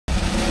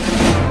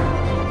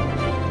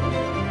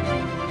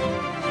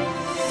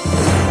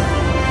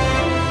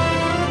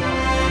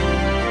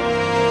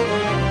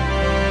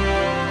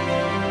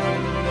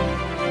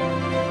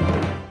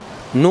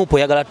Nupo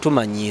yagala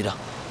tumanyira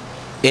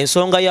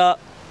ensonga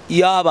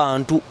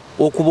y'abantu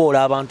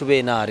okuboola abantu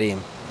b'NRM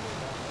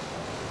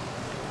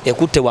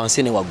ekutte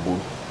wansi ne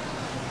waggulu.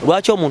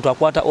 Lwaki omuntu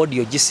akwata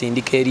audio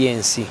gisindika eri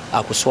ensi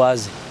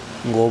akuswaze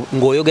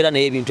ng'oyogera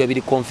naye ebintu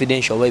ebiri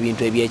confidential oba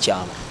ebintu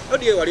ebyekyama?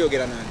 Audio wali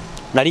yogera nani?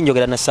 Nali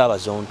njogera na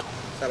Ssaabazonto.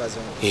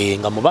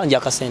 Nga mubanja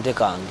akasente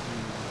kange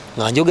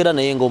nga njogera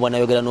naye ng'oba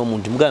nayogera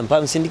n'omuntu mugambe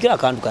mpa nsindikira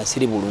akantu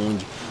kansiri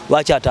bulungi.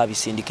 Lwaki ate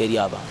abisindika eri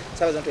abantu?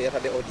 Ssaabazonto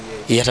yatadde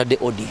audio. Yatadde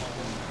audio.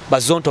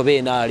 Bazonto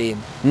b'NRM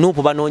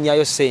Nupo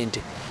banoonyayo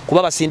sente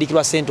kuba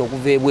basindikirwa sente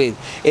okuva ebweru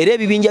era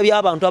ebibinja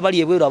by'abantu abali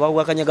ebweru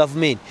abawakanya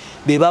gavumenti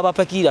be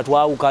babapakirira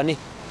twawukane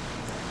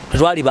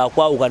twali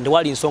bakwawukana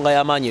tewali nsonga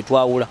y'amaanyi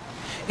etwawula.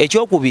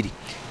 Ekyokubiri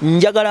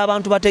njagala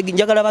abantu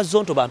njagala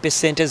bazonto bampe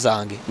sente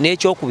zange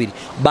n'ekyokubiri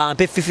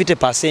bampe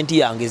 50%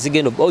 yange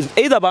zigendo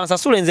either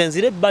bansasule nze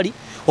nzire ebbali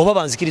oba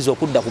banzikiriza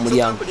okudda ku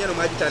mulyango.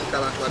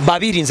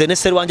 Babiri nze ne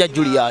Sserwanja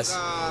Julius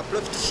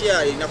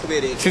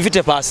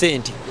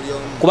 50%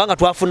 kubanga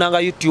twafunanga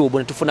YouTube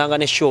ne tufunanga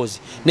ne shows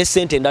ne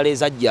sente endala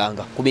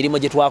ezajjanga ku mirimu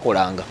gye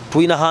twakolanga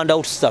tulina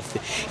handout staffe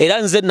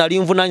era nze nali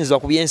nvunanyizibwa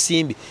ku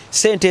byensimbi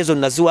sente ezo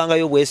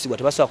naziwangayo bwesigwa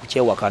tebasobola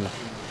kukyewakana.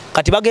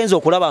 Kati bagenza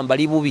okulaba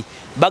mbali bubi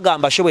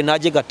bagamba showe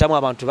naje gattamu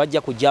abantu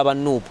bajja kujja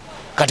abanupu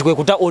kati kwe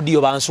kuta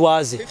audio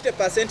banswaze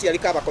 50%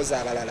 yaliko abakozi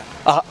abalala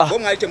bo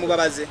mwalite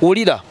mubabaze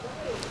ulira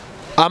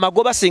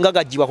amagoba singa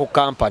gajjibwa ku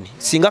company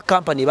singa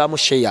company bamu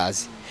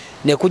shares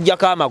ne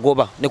kujjako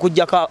amagoba ne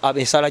kujjako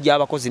abesala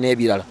gy'abakozi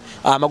n'ebirala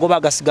amagoba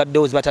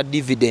agasigaddewo zibata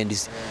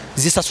dividends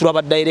zisasulwa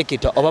ba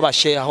director oba ba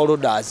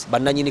shareholders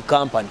bannanyini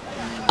company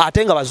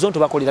ate nga bazonto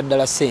bakolera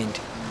ddala sente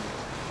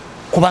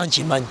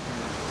kubanji manyi.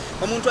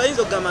 Omuntu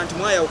ayinza okugamba nti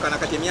mwayawukana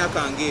kati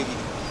emyaka ng'ebiri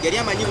yali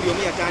amanyi buli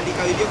omu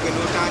yatandika ebyo gwe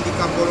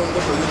n'otandika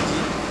mbolongoto yungi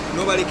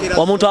n'obalekera.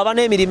 Omuntu aba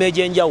n'emirimu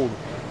egy'enjawulo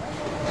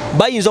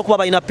bayinza okuba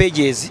balina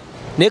pages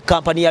ne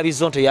kampani ya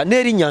bizonto ya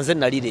n'erinnya nze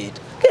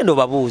nalireeta genda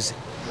obabuuze.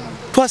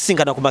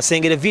 Twasingana ku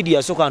masengere video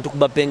yasooka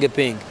ntukuba penge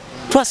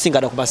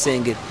twasingana ku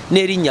masengere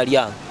n'erinnya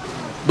lyange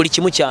buli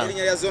kimu kyange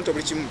erinnya lya zonto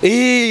buli kimu.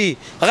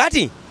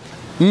 Kakati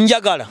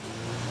njagala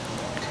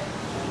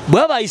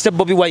bwe bayise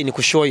Bobi Wine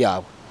ku show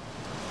yaabwe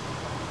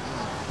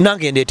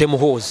nange ndeete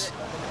muhoozi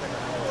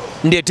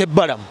ndeete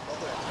Balamu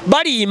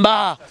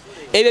balimba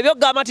ebyo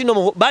byogamba nti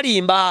no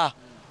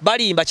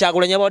balimba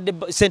Kyagulanyi yabawadde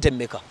sente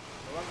mmeka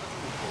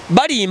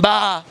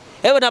balimba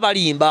ebo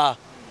nabalimba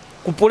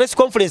ku press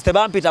conference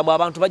tebampita mu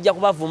abantu bajja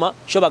kubavuma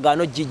sho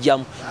bagano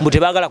jijjamu mbu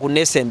tebagala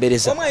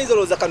kunnesembereza. Omwayinza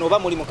loza kano oba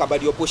muri mu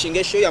kabadi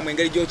opushinga show ya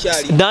mwengeri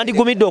gyokyali nandi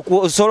gumidde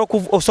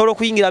osolo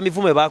kuyingira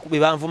mivume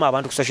banvuma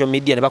abantu ku social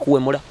media ne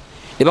bakuwemula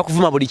ne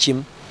bakuvuma buli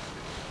kimu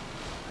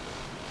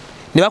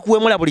ne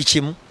bakuwemula buli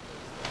kimu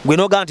gwe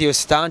noga nti yo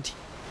stand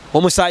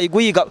omusayi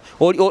guyiga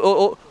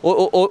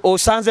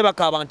osanze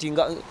bakaba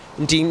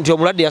nti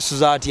omulwadde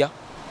yasuza atya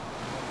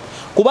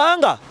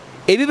kubanga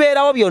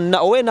ebibeerawo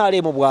byonna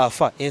owenaalemu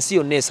bwafa ensi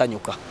yonna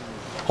esanyuka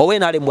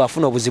owenaalemu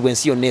bwafuna obuzibu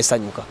ensi yonna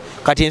esanyuka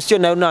kati ensi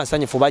yonna yonna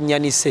nsanyufu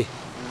bannyanise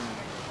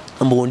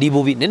mbundi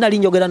bubi ne nali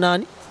njogera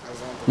nani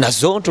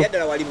nazonto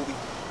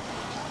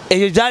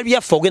ebyo byali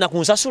byaffe ogenda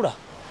kunsasula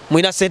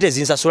mulina sente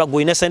ezinsasula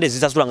gwolina sente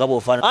ezinsasula nga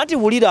bw'ofaana anti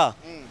wulira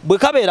bwe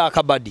kabeera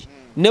akabadi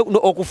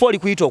okufa oli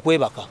kuyita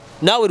okwebaka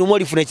naawe lumu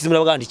olifuna ekizibu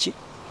nabaga nti ki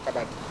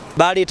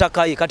baleeta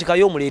kaye kati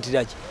kaye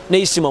omuleetera ki ne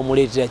Isima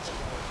omuleetera ki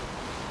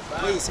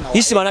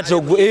Isima natera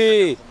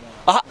ogwe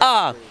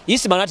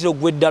Isima natera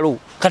ogwe eddalo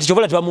kati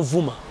kyovola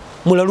tebamuvuma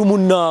mulalu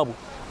munnaabwe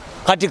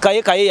kati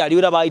kaye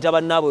yaliwera bayita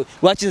bannaabwe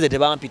lwaki nze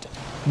tebampita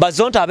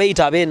bazonto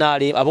abeeyita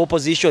ab'NRM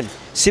ab'opposition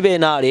si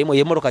b'NRM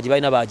y'emmotoka gye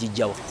balina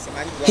bagijjawa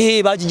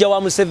bagijja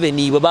wa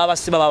Museveni bwe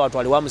babasiba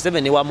babatwale wa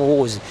Museveni wa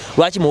Muhoozi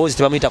lwaki Muhoozi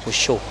tebamuyita ku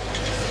show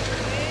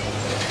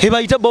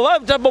bayita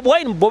Bobi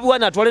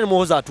Wine atwale ne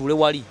Muhoozi atuule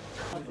wali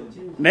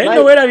naye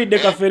nno weerabidde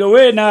Kafeero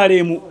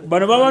w'NRM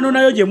bano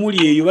babanonayo gye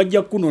muli eyo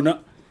bajja kunona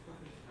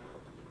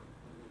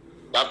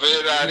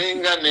Kafeero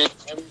alinga ne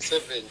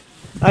Museveni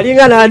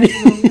alinga nani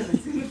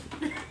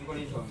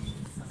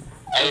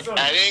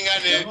alinga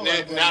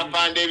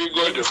n'apanda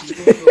ebigodo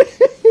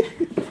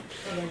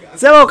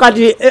sebo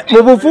kati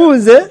mu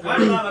bufunze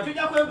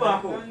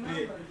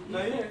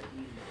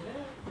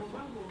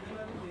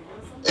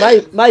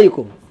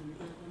Maiko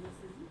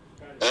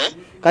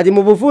kati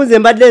mu bufunze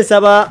mbadde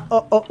nsaba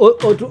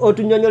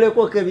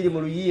otunyonyoleko kebiri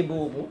mu luyimba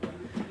obwo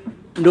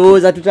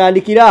ndowooza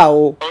tutandikira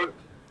awo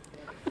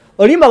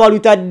olimba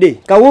walutadde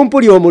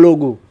kawumpuli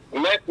omulogo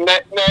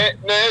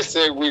naye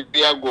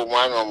segwiryago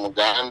omwana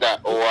omuganda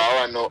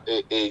owawano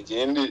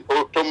egindi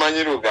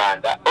tomanyi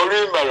Luganda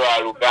oluyimba lwa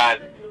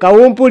Luganda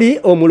kawumpuli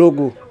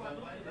omulogo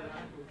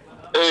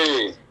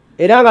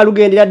era nga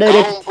lugendera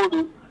direct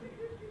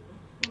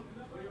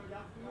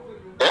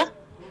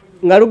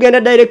nga lugenda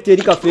direct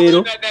eri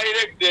Kafeero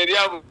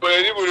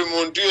eri buli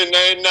muntu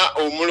yenna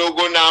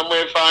omulogo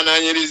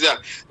n'amwefaananyiriza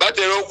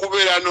batera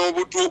okubeera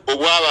n'obutu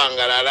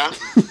obwabangalala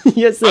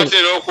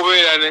batera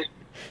okubeera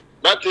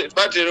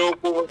batera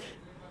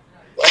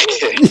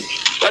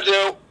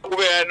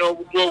okubeera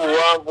n'obutu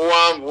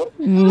obuwanvuwanvu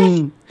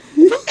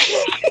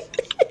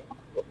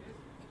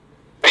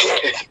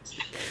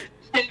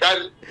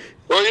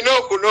olina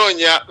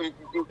okunoonya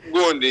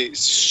gundi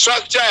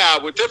structure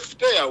yaabwe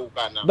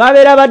teyawukana.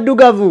 Babeera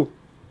baddugavu.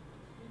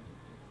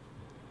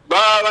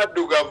 Baba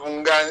baddugavu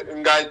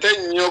nga ate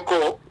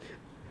nnyoko.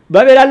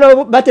 Babeera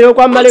batera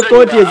okwambala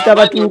ekkooti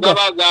ezitabatuuka.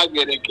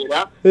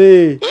 Babagagerekera.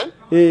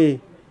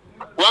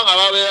 Kubanga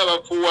babeera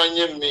bafuuwa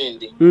nnyo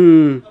emmindi.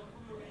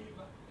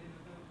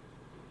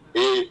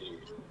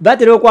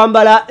 Batera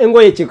okwambala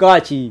engoye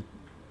kika ki?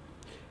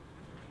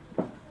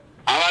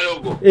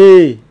 Abalogo.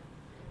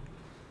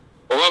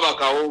 Oba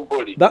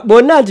bakawumpuli.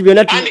 Bonna nti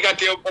byonna andi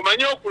kati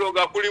omanyi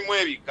okuloga kulimu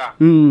ebika.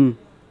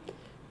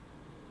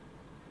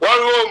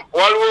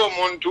 Waliwo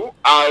omuntu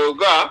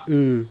aloga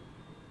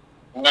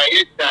nga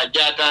yetta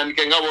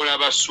gyatandike nga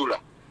bw'olaba ssula.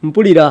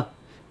 Mpulira.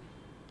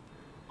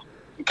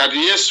 Kati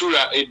ye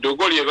ssula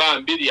eddogo lye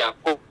bambi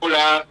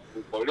lyakola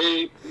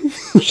nkole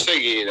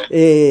kukitegeera.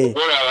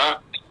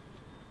 Olaba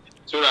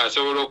ssula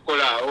asobola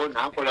okukolaawo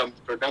n'akola mu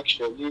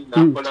production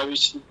n'akola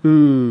biki.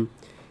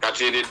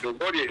 Kati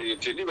eddogo lye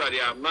teriba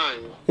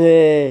ly'amaanyi.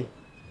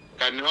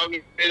 Kati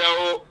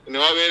ne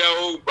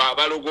wabeerawo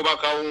abalogo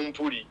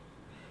bakawumpuli.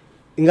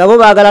 Nga bo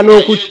baagala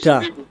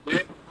n'okutta.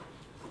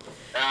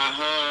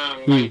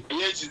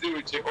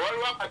 Ekizibu kye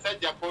waliwo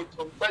omusajja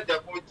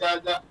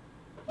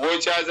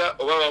bw'okyaza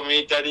oba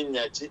bamuyita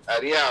linnya ki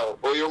ali awo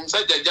oyo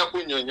omusajja ajja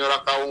kunnyonnyola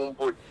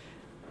kawumpuli.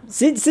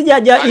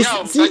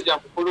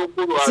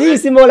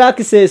 Small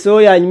access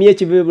oyo anyumye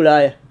ekiva e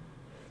Bulaaya.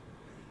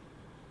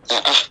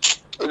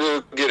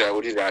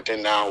 Wulira ate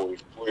naawe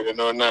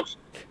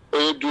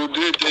oyo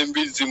duudeeta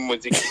embizi mu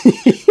muziki.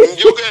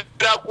 Njogera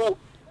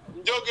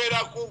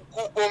ku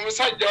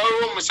omusajja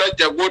waliwo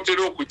omusajja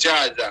gw'otera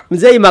okukyaza.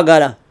 Muzeeyi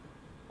Magala.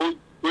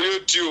 Ku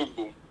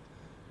YouTube.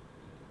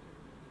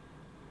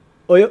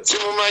 Oyo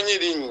simumanyi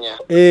linnya.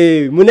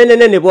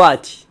 Munenenene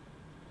bw'ati.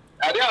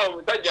 Ali awo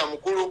omusajja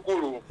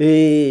mukulukulu.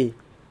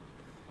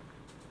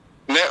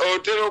 Ne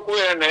otera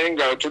okubeera naye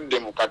nga otudde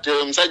mu katebe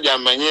omusajja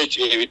amanyi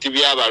ebiti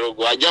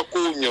by'abalogo ajja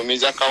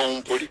kunyumiza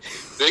kawumpuli.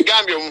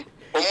 Zegambye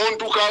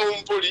omuntu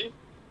kawumpuli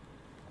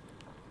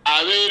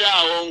abeera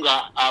awo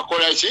nga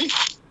akola ki?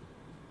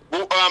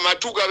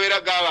 Amatu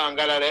gabeera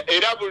gabangalala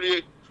era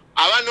buli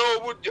aba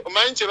n'obujja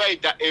omanyi kye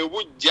bayita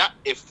ebujja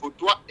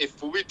effutwa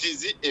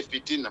effubitizi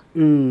effitina.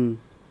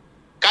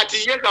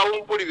 Kati ye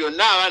kawumpuli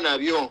byonna aba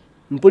nabyo.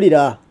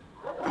 Mpulira.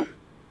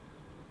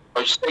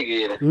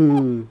 Okitegeera.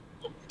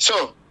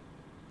 So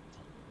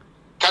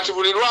kati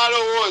buli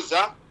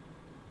lwalowooza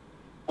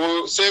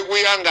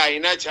Seguya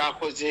ng'alina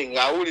ky'akoze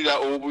ng'awulira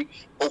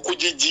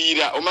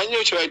okujijiira. Omanyi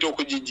ekyo bayita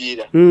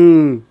okujijiira?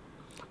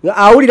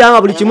 Awulira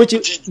nga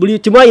buli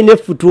kimu alina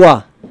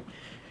effutwa.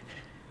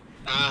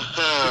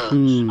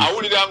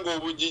 Awulira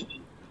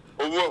ng'obujiji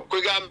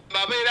kwegamba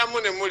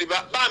abeeramu ne muli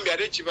bambi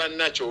ate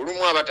kibannakyo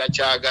olumu aba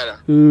takyagala.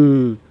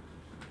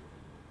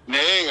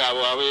 Naye nga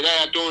bw'abeera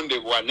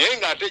yatondebwa naye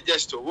ng'ate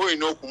just oba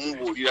olina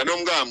okumubuulira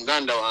n'omugamba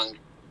muganda wange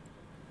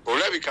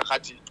olabika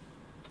kati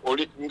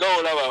nga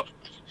olaba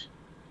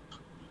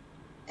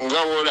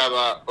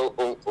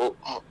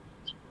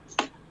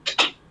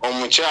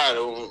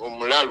omukyalo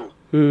omulalu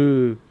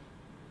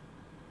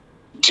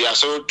nti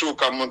asobola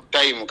otuuka mu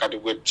time kati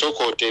gwe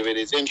tusooka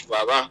oteebereze nti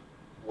bw'aba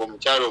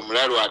ng'omukyalo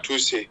omulalu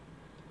atuuse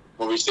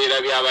mu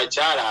biseera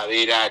by'abakyala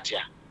abeera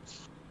atya.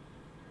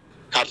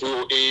 Kati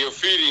eyo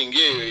feeling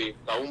eyo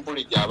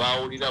kawumpuli gy'aba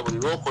awulira buli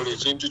lw'okola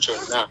ekintu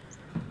kyonna.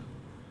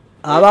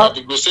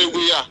 Kati gwe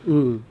Seguya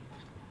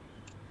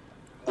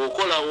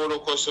bw'okola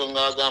wolokoso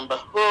ng'agamba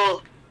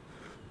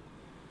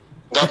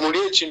nga muli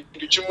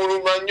ekintu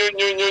kimuluma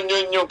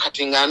nnyo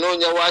kati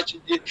ng'anoonya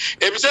wakijje.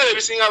 Ebiseera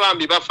ebisinga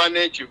bambi bafa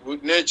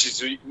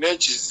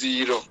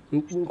n'ekiziiro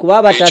kuba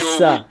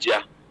abatassa.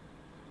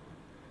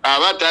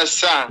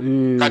 Abatassa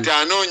kati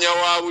anoonya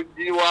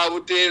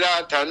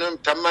wabuteera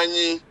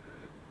tamanyi.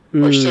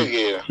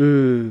 Okitegeera.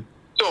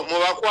 So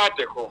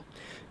mubakwateko.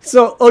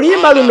 So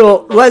oluyimba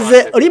luno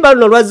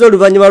lwazze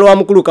oluvannyuma lwa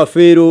mukulu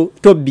Kafeero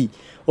Tobbi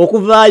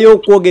okuvaayo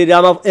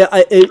okwogerera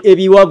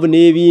ebiwavu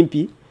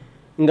n'ebimpi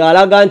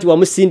ng'alaga nti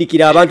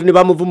wamusindikira abantu ne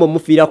bamuvuma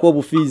omufiirako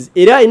obufiizi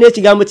era alina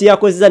ekigambo kye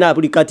yakozesa na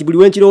buli kati buli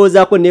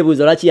wenkirowoozaako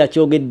nebuuza lwaki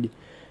yakyogedde.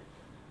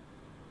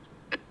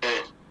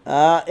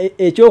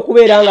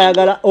 Ekyokubeera nga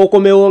ayagala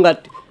okomewo nga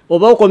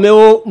oba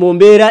okomewo mu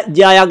mbeera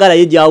gy'ayagala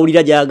ye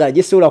gy'awulira gy'ayagala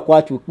gyesobola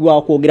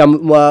kwogera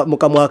mu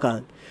kamwa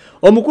kange.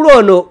 Omukulu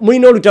ono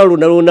mulina olutalo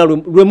lwonna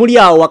lwe muli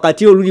awo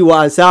wakati oluli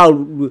wansi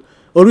awo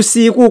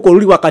olusiikuuko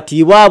oluli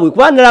wakati bwabwe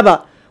kuba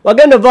nalaba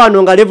wagenda ova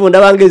wano nga levo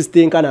ndabanga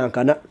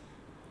ezitenkanankana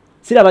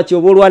siraba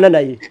kyoba olwana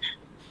naye.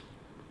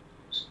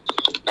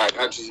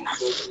 Kakati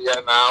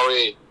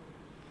naawe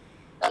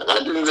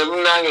kakati nze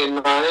munange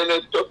nnaale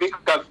ne topic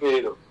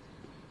Kafeero.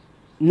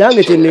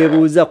 Nange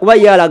kyeneebuuza kuba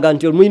ye alaga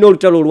nti mulina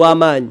olutalo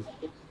olw'amaanyi.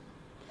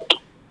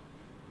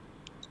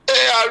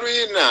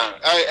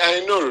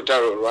 Alina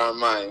olutalo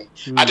olw'amaanyi.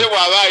 Ate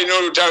bw'aba alina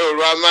olutalo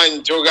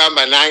olw'amaanyi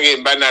kyogamba nange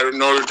mba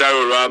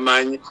n'olutalo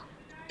olw'amaanyi.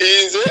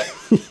 Nze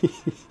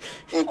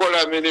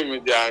nkola mirimu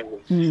gyange.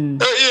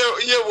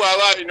 Ye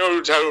bw'aba alina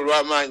olutalo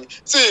olw'amaanyi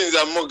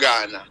siyinza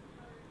mugaana.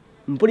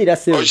 mpulira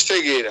sebo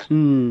okitegeera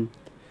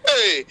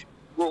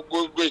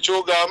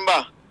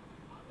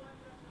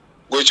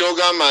gwe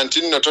kyogamba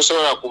nti nno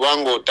tosobola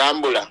kubanga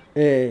otambula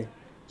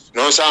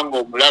n'osanga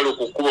omulalu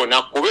ku kkubo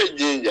nakkuba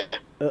ejjinja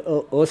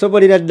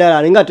osobolera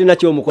ddala nga tulina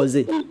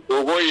kyomukoze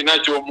oba olina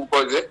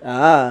kyomukoze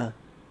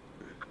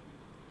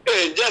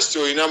just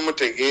olina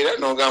mutegeera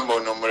n'ogamba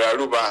ono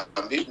mulalu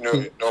bambi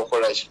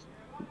n'okola ki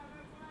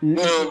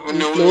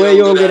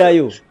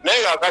noweyongerayo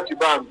naye kakati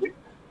bambi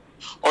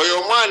oyo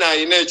omwana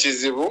alina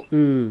ekizibu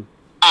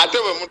ate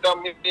bwe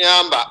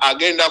mutamuyamba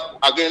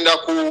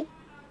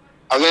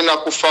agenda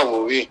kufa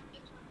bubi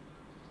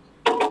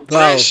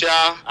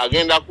pressure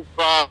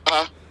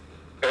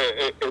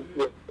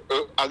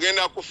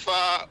agenda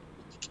kufa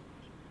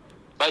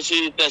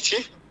bakiyita ki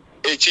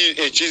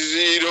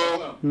ekiziiro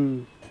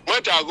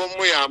mwetaaga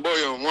omuyamba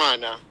oyo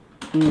omwana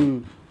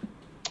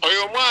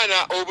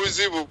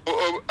obuzibu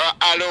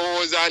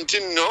alowooza nti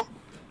nno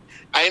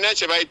alina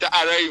kye bayita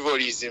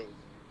arrivalism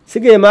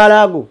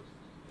sigeemala ago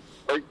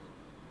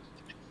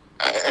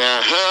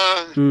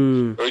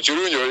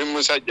ekirungi oli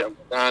musajja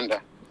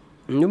muganda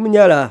ndi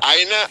munyala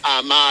alina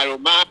amaalo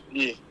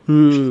mangi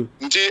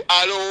nti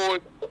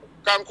alowooza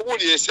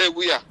kankubulira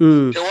eseeguya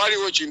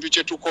tewaliwo kintu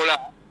kye tukola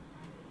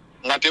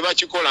nga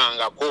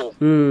tebakikolangako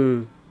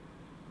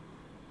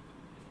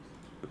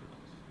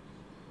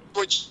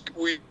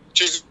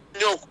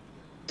kizinyo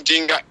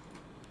nti nga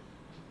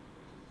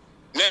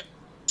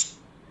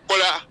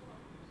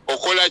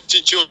okola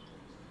kikyo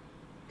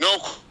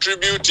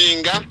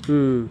n'ocontributinga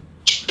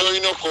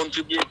kyolina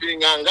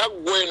ocontributinga nga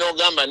gwe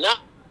n'ogamba na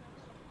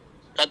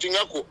kati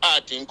nga ku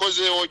art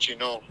nkozeewo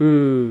kino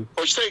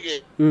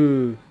okitegeera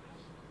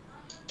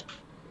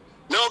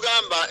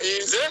n'ogamba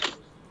nze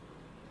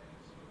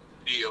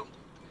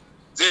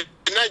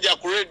najja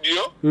ku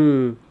radio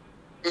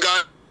nga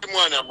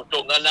mwana muto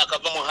nga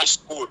nakava mu high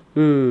school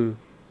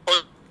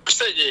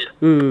okitegeera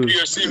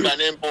iyo simba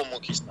nempa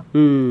omukisa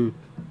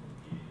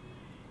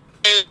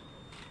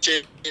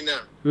kyena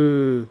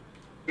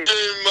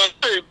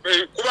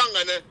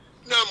kubanga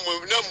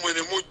nammwe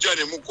ne mujja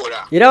ne mukola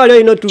era wali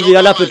olina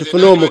otuviira naffe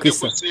tufune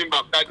omukisa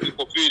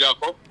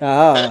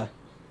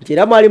nti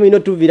era mwali mulina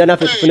otuviira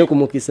naffe tufune ku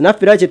mukisa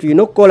naffe era kye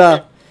tulina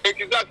okukola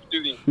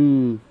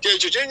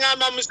kyekyo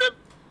kyeŋŋamba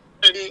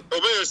Museveni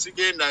oba eyo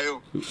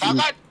sigendayo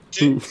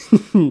kakati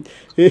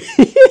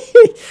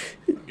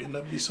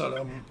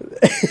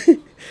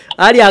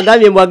ali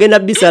agambye mbu agenda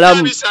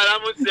bisalamu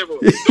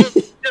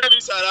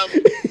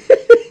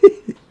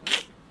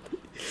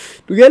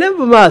tugende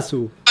mu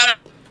maaso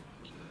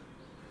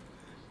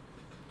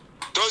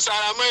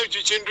tosalamu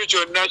ekyo kintu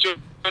kyonna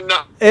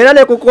kyonna era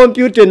ne ku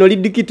kompyuta eno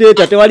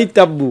lidikiteeta tewali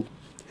tabbu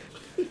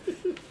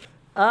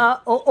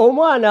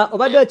omwana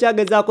obadde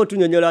okyagezaako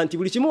tunyonyola nti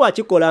buli kimu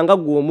wakikola nga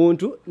gwe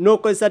omuntu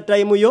n'okozesa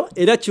tayimu yo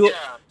era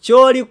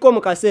kyoliko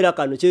mu kaseera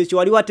kano kyekyo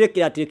wali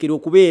wateekerateekera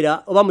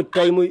okubeera oba mu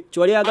tayimu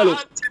kyewali yagala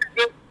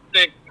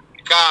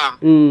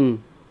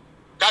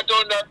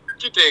katonda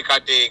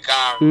kiteekateeka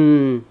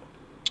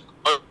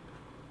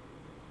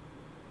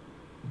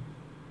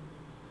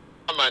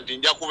nti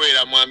nja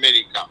kubeera mu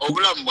America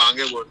obulamu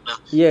bwange bwonna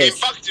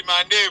infact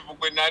mandeevu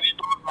gwe nali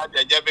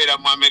ajja beera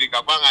mu America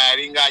kubanga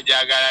yalinga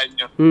ajagala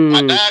nnyo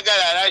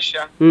atayagala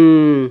Russia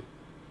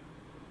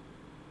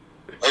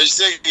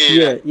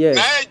okitegeera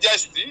naye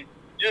just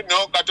you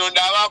know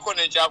katonda abaako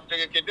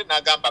nekyakutegekedde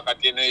n'agamba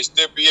kati eno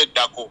estep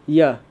yeddako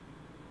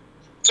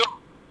so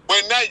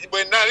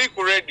bwe nali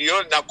ku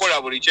radio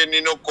nakola buli kye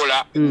nnina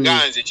okukola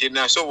nga nze kye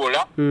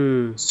nasobola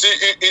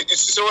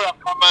sisobola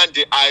kugamba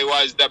nti I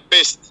was the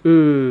best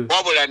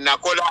wabula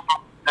nakola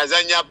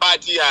nazanya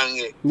paati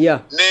yange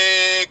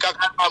ne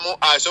KAKALAAMU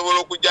asobola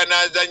okujja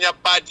n'azanya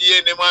paati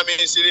ye ne mwami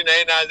Nsiri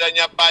naye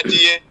n'azanya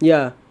paati ye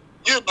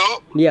you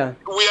know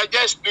we are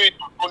just doing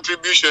a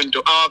contribution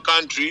to our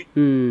country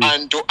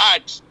and to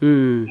art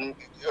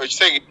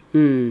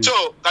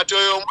so kati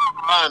oyo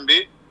omwana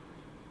bambi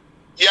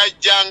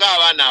yajjanga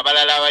abaana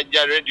abalala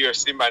bajja radio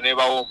Simba ne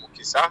bawo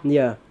omukisa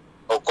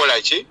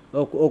okukola ki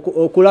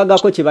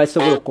okulagako kye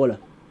basobola okukola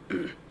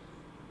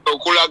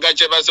okulaga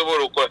kye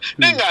basobola okukola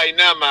naye nga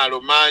alina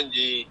amaalo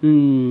mangi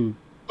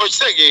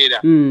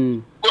okitegeera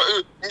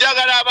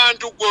njagala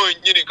abantu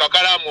gwennyini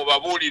KAKALAAMU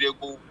babuulire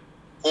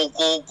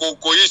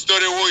ku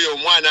history w'oyo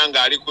omwana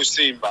ng'ali ku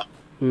Simba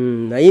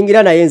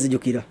nayingira naye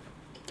nzijukira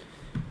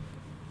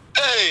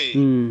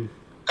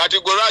kati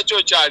gwe lwaki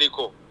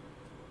okyaliko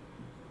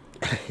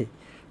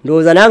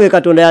ndowooza nange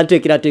katonda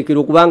yanteekerateekera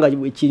okubanga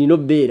kirina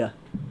obbeera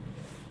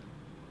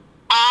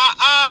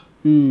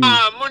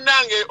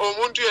munange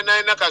omuntu yenna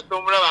alina kasita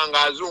omulaba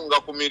ng'azunga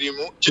ku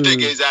mirimu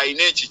kitegeeza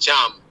alina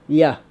ekikyamu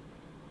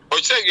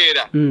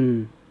okitegeera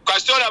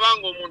kasita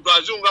olabanga omuntu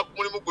azunga ku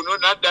mulimu guno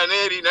nadda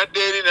n'eri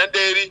nadda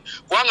eri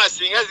kubanga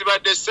singa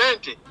zibadde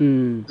sente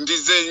nti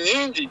ze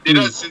nnyingi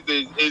era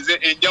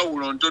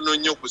enjawulo ntono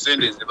nnyo ku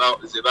sente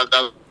ze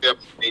bagabya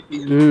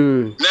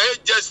naye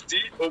just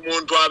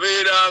omuntu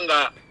abeera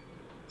nga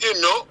you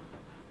know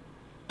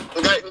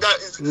nga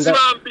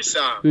ziba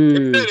mpisa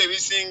ebiseera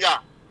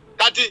ebisinga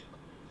kati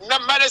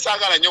nammale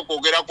saagala nnyo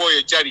okwogera ku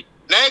oyo kyali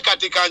naye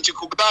kati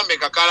kankikugambe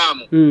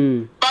Kakalaamu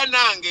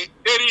banange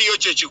eriyo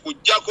kye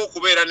kikujjako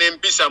okubeera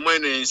n'empisa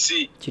mweno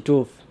ensi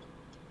kituufu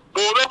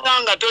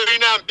bw'obeera nga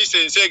tolina mpisa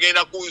ensi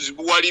egenda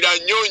kuzibuwalira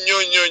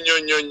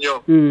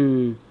nnyo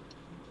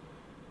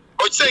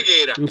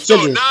okitegeera so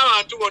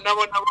n'abantu bonna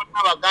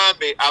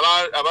bagambe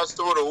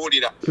abasobola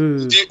owulira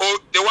nti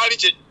tewali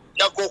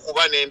kyejjako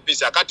okuba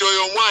n'empisa kati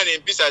oyo omwana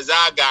empisa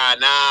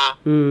zaagaana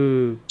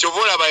kyova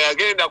olaba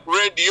yagenda ku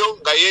rediyo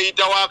nga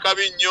yeeyita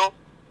wakabi nnyo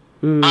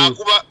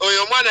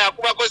oyo omwana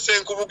yakubako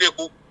senkubuge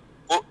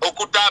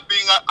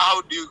okutapinga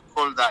how do you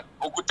call that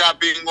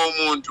okutapinga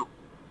omuntu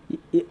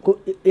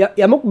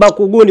yamukuba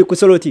kugundi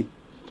kusoloti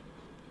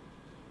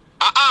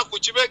ku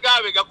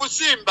kibegabega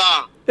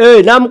kusimba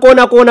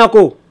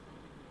namukonakonako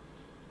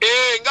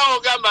nga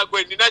ogamba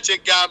gwe nina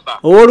kyegamba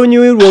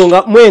ow'olunyuyi lwo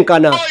nga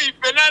mwenkana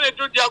fena ne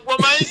tujja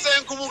gwomanyi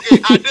senkubuge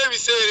ate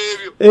ebiseera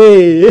ebyo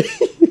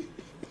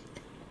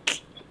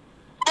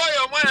oyo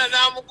omwana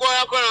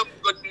namukoyako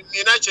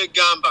nina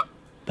kyegamba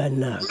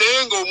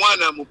naye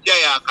ng'omwana mupya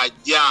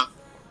yakajja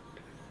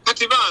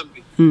kati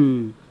bambi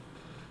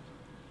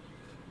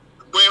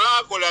bwe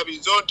baakola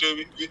bizonto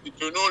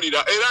bitunuulira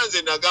era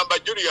nze nagamba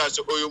Julius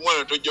oyo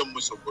omwana tojja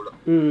mumusobola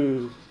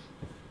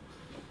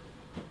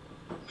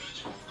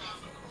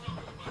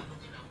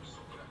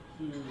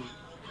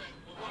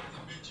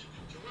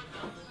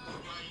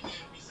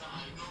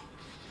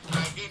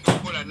agenda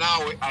okukola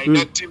naawe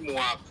alina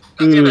teamwork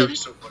agenda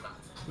bisobola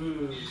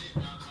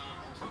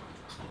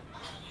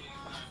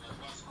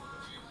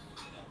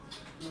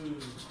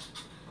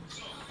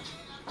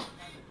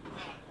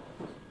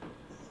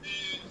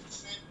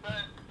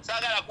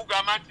sagala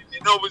kugamba nti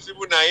nina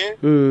obuzibu naye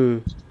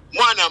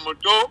mwana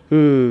muto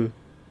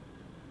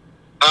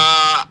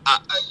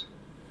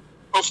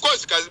of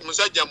course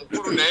musajja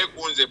mukulu naye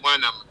kunze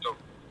mwana muto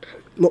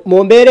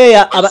mu mbeera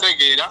eyo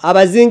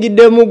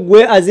abazingiddemu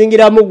ggwe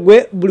azingiramu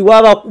ggwe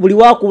buli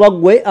wakuba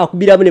ggwe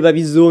akubiramu ne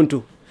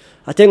babizonto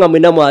ate nga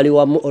mwenna mwali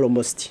wamu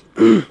almost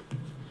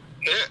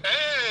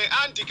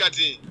anti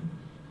kati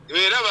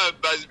era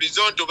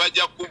bizonto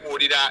bajja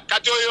kubuulira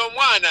kati oyo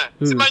omwana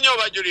simanyi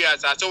oba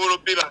Julius asobola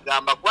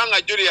obbibagamba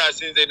kubanga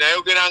Julius nze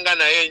nayogeranga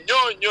naye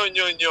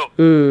nnyo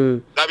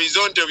nga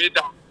bizonto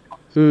bita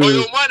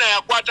oyo omwana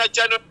yakwata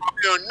channel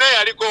yonna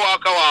yaliko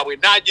waka waabwe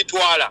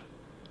n'agitwala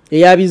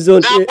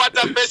eyabizonto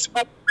n'akwata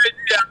Facebook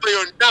page yaabwe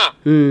yonna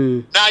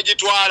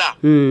n'agitwala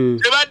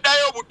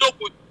tebaddayo obuto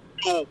ku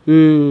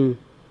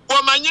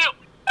bw'omanye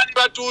ali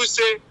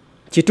batuuse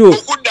kituufu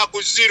okudda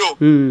ku zero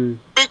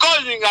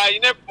because nga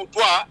alina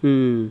eputwa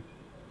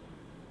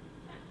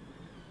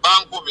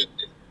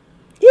bankubidde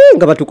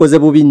nga batukoze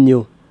bubi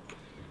nnyo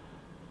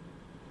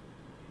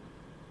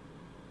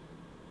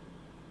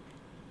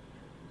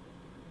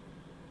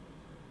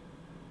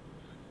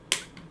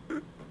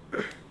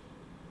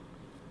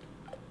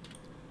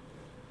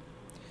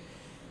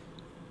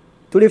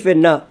tuli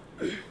fenna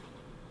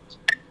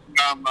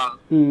gamba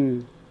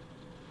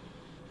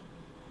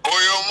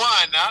oyo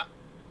omwana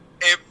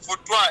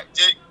efutwa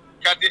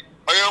kati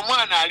oyo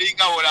omwana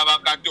alinga olaba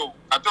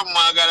kato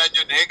mwagala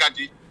nnyo naye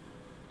kati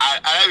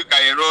alabika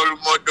ye role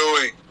model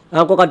we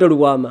anko kato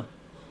luwama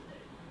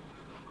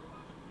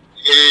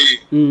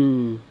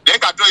naye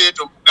kato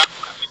yeto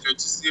mugamba ekyo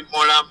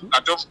kisimulamu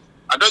kato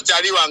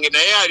kyali wange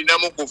naye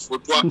alinamu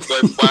kufutwa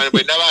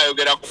bwe ndaba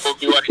ayogera ku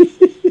Bobi Wine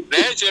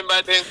naye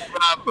kyembadde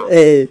nkugamba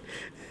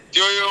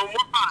ti oyo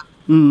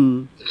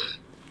omwana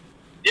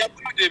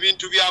yakutte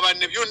ebintu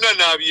by'abanne byonna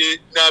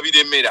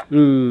n'abiremera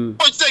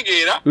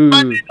okitegeera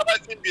banne nga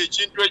bazimbye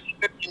ekintu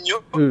ekinene nnyo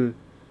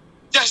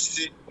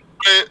just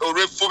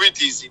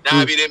olw'effubitizi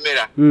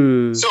n'abiremera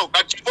so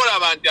kati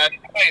olaba nti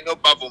alina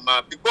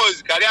obavuma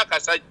because kali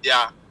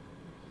akasajja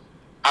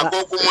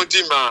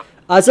ak'okumutima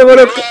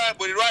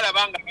buli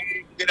lwalaba nga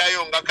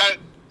gerayo nga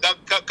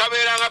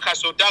kabeera nga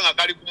kasota nga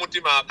kali ku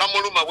mutima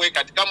kamuluma bwe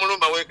kati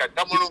kamuluma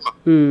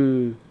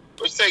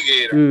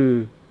okitegeera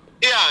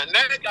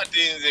naye kati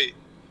nze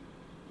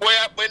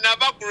bwe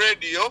nava ku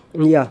rediyo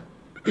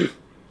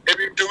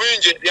ebintu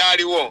bingi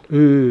ebyaliwo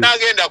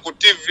n'agenda ku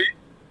TV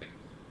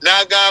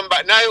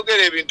n'agamba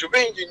n'ayogera ebintu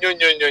bingi nnyo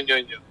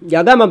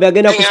yagamba mbe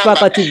yagenda ku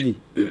Spaka TV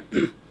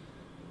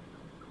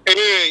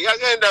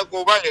yagenda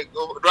kuba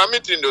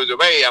lwamitindozo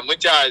baye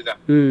yamukyaza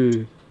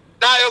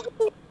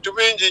n'ayogera ebintu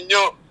bingi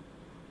nnyo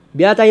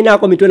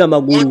byatayinaako mitwe na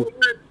magulu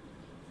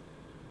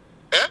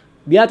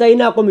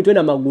byatayinaako mitwe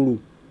na magulu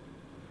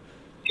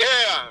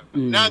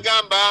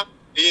n'agamba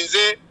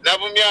nze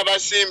nabumya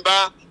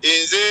abasimba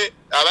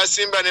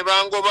ne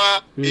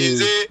bangoba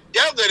nze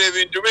yayogera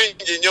ebintu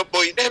bingi nnyo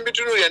boyi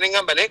n'embitunuulira ne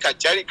ngamba naye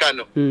kakyali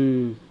kano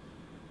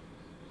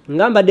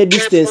ngamba de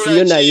distance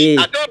yo naye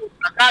ate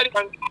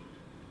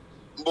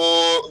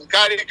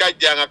nkaali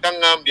kajja nga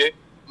kaŋŋambye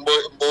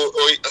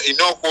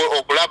ina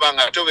okulaba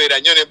nga tobeera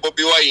nnyo ne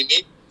Bobi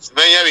Wine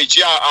simanya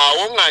biki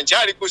awo nga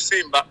nkyali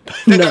kusimba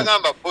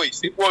nekagamba boyi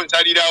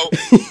sikwonsalirawo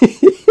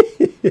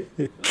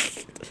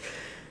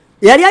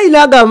yali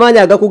ayinaga amaanyi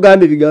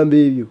agakugamba ebigambo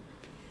ebyo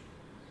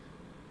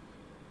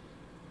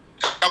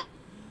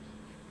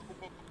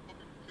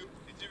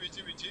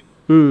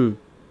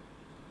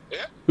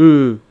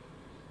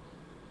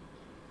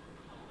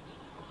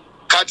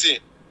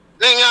kati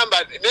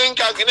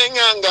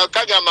nenganga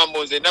kagamba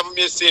mboze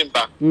navumye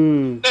Simba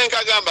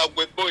nenkagamba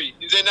gwe boy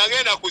nze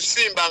nagenda ku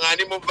Simba nga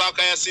ndi mu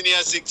vaaka ya senior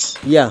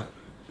 6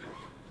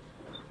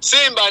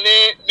 Simba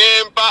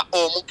nempa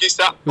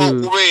omukisa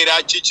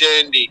okubeera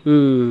kikyendi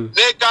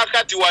ne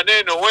kakati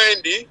waneno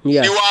wendi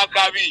ndi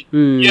wakabi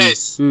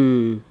yes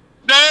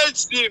naye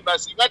Simba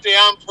singa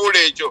teyampuula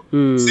ekyo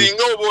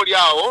singa oba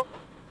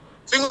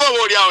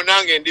oliawo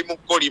nange ndi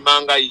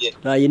mukolimanga ye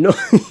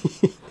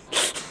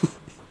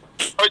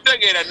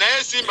otegeera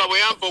naye Simba bwe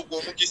yampa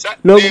ogw'omukisa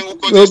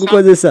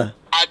n'ogukozesa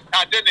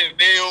ate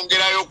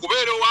neyongerayo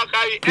okubeera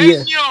owakabi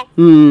ennyo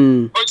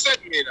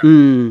okitegeera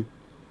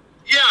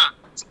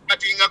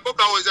kati nga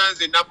kokawoza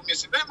nze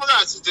navumyesi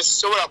naye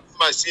sisobola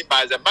kuvuma Simba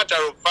as a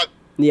matter of fact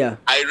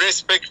I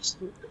respect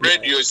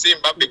Radio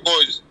Simba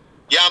because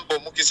yampa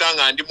omukisa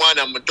nga ndi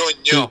mwana muto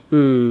nnyo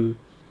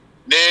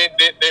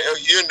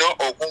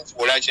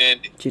okunfuula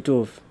kyendi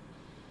kituufu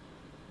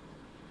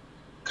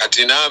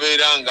kati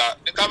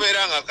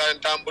kabeera nga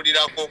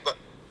kantambulirako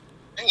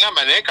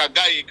ngamba naye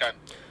kagayi kano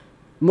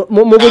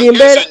mu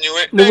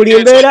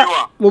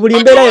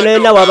buli mbeera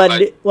yonna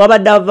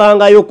wabadde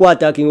avangayo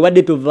okwataking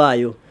wadde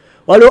tovaayo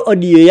waliwo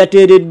audio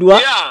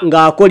yateereddwa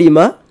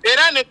ng'akolima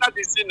era ne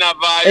kati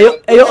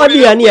sinavaayo eyo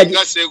audio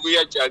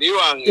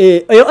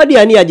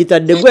ani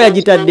yagitadde gwe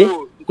yagitadde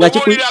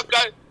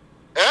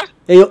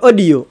eyo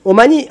audio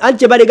omanyi anti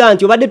kyebalega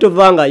nti obadde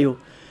tovangayo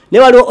ne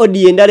waliwo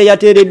audio endala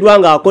yateereddwa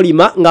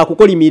ng'akolima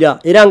ng'akukolimira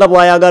era nga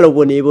bw'ayagala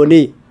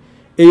oboneebone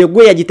eyo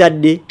gwe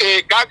yagitadde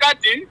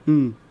kakati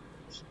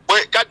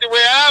kati bwe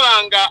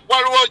yabanga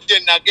waliwo gye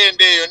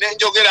nagenda eyo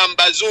nenjogera mu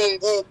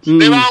bazungu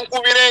ne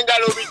bankubira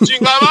engalo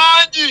bikinga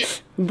bangi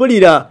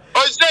mpulira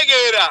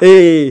okitegeera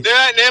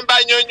ne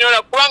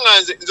mbanyonyola kubanga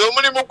nze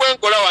omulimu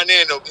gwenkola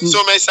waneeno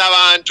nsomesa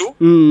abantu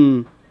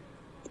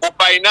ku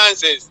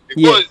finances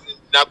because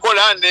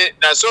nakola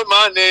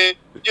nasoma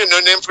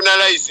nenfuna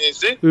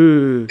license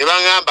ne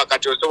baŋŋamba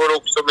kati osobola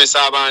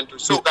okusomesa abantu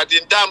so kati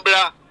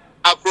ntambula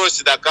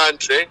across the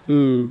country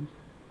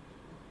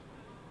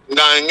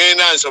nga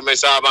ngenda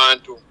nsomesa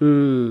abantu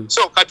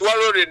so kati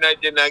waliwo lwe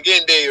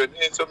nagenda eyo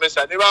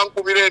nensomesa ne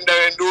bankubira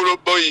enduulo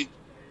boyi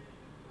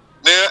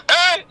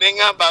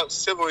neŋŋamba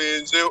ssebo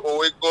yenze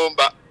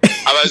ow'eggomba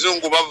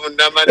abazungu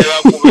bavundama ne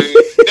bakuba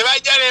ne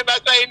bajja ne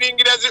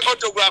basayiningira zi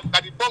autograph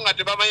kati bo nga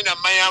tebamanyi na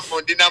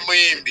mayambo ndi na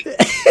muyimbi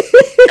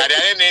kati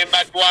ale ne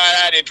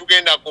mbatwala ne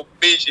tugenda ku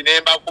beach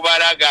ne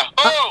mbakubalaga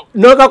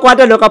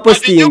n'okakwata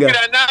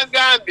n'okapostinga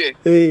nagambye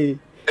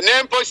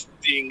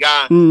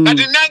nempostinga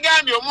kati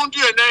nagambye omuntu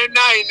yenna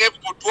alina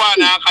effutwa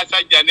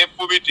n'akasajja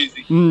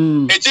n'effubitizi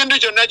ekintu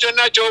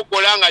kyonna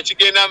kyokola nga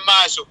kigenda mu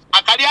maaso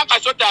akali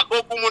akasota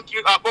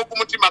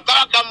ak'okumutima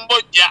kaba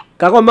kamubojja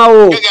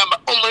kakomawo gamba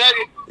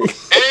omulabye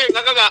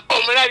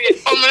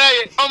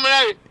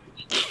omulabye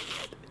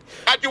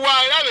kati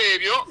walaba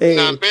ebyo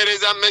nga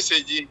mpeereza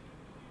message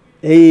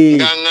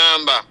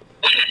ng'aŋŋamba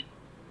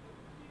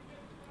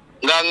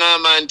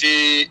nti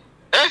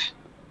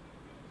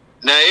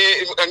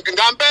naye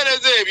nga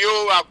mpeereza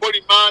ebyo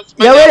akolima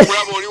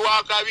simanyakulaba oli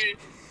wakabi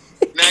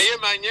naye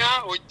manya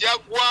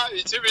ojjagwa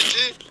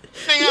ekibiki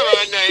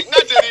naye nga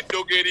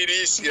teriddoga eriri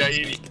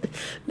Isirayiri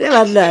ne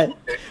bannaye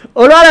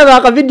olwalaba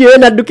akavidiyo yo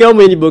naddukirawo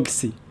mu inbox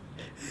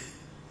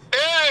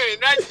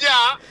najja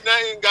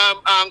nga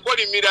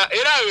ankolimira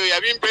era eyo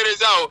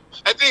yabimpeerezaawo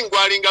I think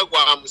gwalinga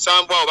gwa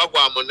 7 awo oba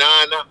gwa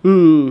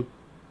 8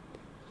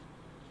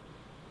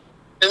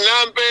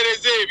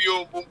 nampeereza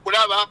ebyo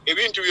nkulaba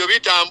ebintu byo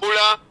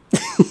bitambula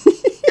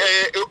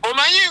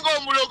omanyi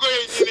ng'omulogo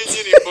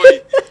yennyini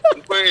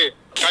boy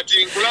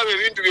kati nkulaba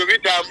ebintu byo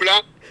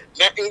bitambula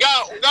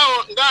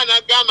nga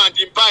nagamba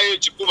nti mpaayo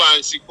ekikuba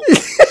nsiko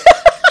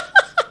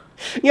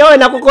ngewe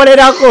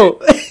nakukolerako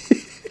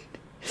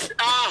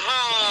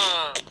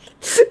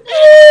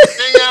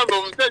neŋŋamba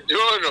omusajja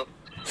ono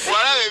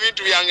walaba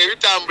ebintu byange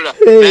bitambula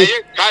naye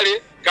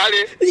kale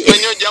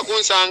manya ojja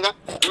kunsanga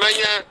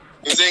manya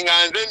nze nga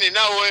nze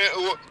nina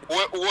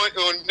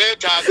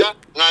neetaaga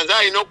nga nze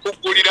alina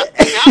okuggulira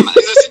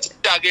nze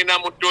sikyagenda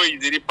mu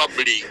toys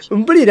republic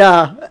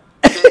mpulira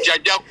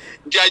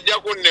nti ajja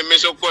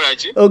kunnemesa okukola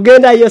ki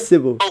ogendayo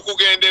ssebo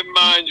okugenda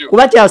emmanju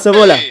kuba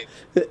kyasobola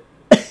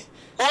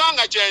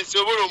kubanga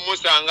kyensobola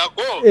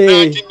omusangako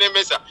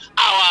nakinnemesa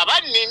awo aba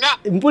nnina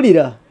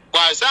mpulira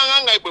bwasanga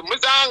nga bwe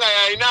musanga nga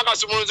yalina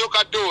akasumuluzo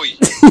ka toyi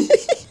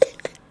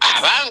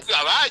abantu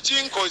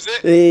abakinkoze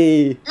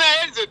naye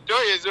ezo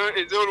toyi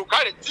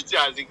ez'olukale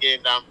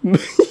sikyazigendamu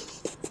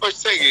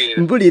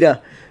okitegeera mpulira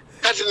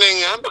kati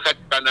neŋŋamba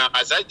kati kano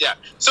akasajja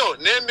so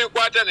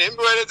nembikwata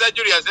nembiweereza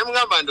Julius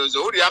nemugamba ndozi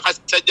owulira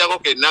akasajjako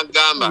ke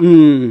naggamba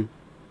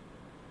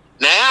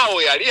naye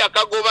awo yali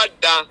yakagoba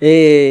dda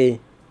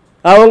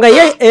awo nga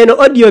ye eno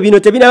audio bino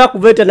tebinaba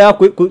kuveeta naye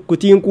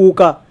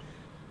kutinkuuka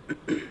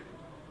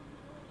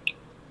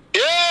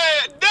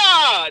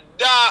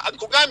da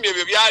nkugambye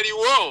ebyo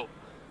byaliwo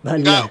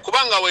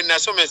kubanga we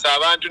nasomesa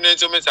abantu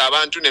nensomesa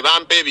abantu ne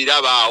bampa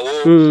ebirabaawo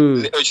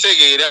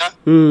okitegeera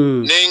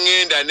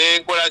nengenda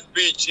nenkola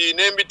speech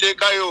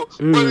nembiteekayo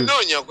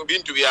bwenoonya ku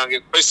bintu byange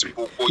ku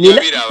Facebook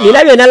ojabiraba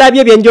nina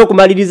byenalabye byenja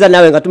okumaliriza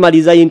nawe nga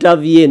tumaliriza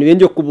interview eno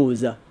byenja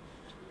okubuuza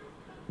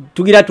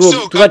tugira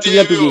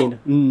tugenda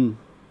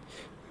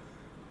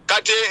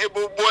kati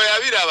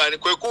bw'oyabiraba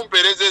kwe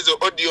kumpeereza ezo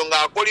audio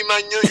ng'akolima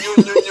nnyo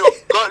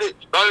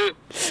kale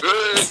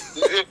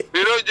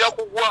era ojja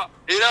kugwa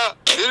era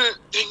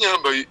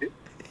enyamba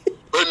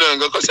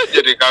onanga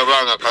kasajja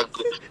tekabanga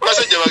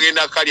kasajja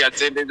bagenda kalya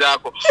sente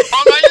zaako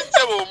omanyi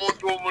ssebo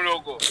omuntu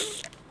omulogo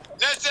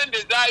n'esente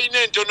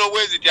z'alina entono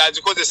bwezi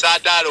tyazikozesa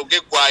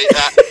ataaloge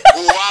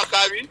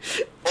gwakabi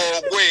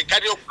ogwe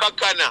kati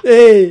okukakana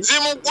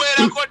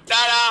zimugwerako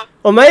ddala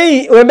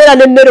omanyi wembeera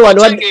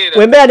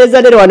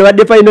neza nere wano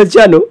wadde final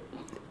channel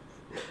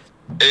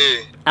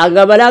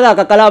agamba naga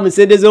akakalaamu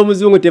sente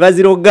z'omuzungu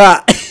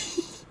tebaziroga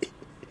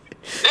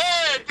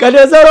kati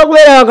osobola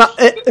okubeera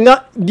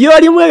nga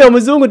byolimu ebyo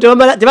omuzungu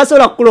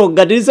tebasobola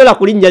kukuloga terisobola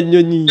kulinnya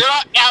nnyonyi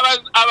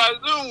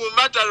abazungu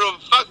matter of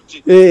fact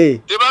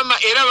tebama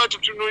era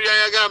batutunulira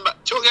yagamba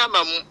kyogamba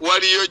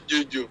waliyo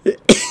jjuju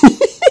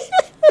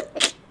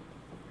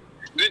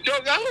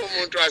ndikyogamba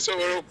omuntu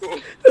asobola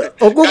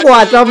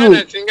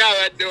okukwatamu singa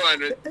abadde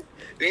wano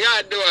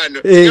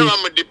singa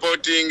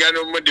bamudipotinga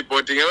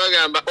nomudipotinga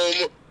bagamba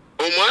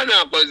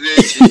omwana akoze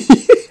eki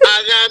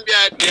agambye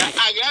atya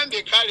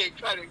agambye kale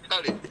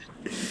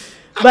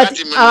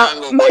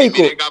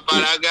Michael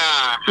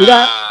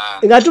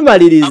nga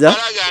tumaliriza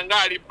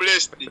ngaali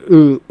blessed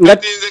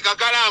nze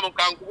kakalaamu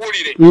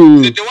kankubulire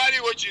nze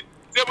tewaliwo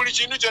nze buli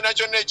kintu kyonna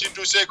kyonna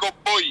ekintuuseeko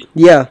boyi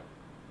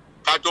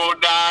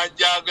katonda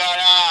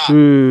njagala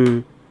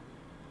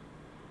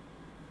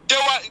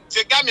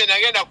tegambye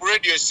nagenda ku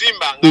radio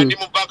Simba nga ndi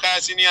mu ppaka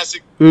ya senior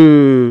six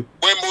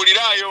bwe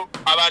mbuuliraayo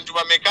abantu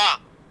bameka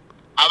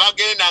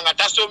abagenda nga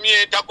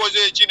tasomye takoze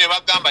eki ne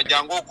bagamba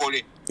jangu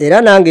okole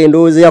era nange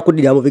endowooza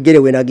yakuddira mu bigere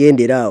we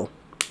nagendera awo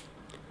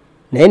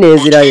naye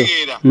nenzirayo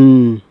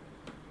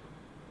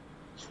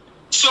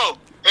so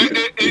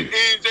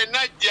nze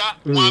najja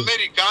mu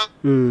America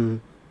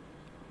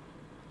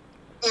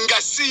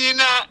nga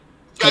siina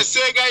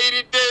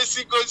gaseegayiridde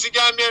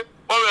sigambye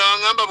wabula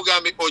wangamba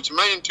bugambe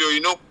okimanyi nti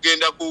olina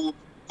okugenda ku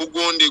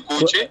gundi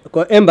kuki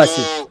ku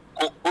embassy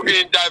ku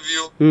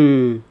interview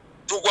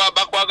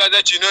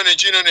bakwagaza kino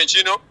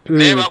nekino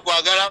naye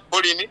bakwagala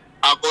polini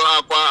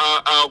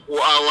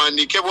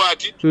awandike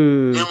bwati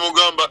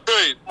nemugamba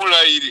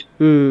mulayiri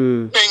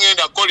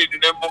nengenda kolini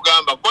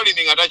nemugamba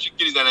kolini nga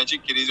takikkiriza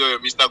nakikkiriza oyo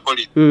Mr.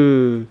 Kolini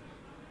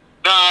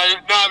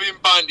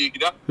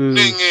nabimpandikira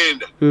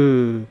nengenda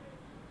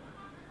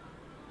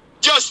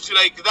just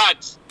like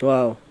that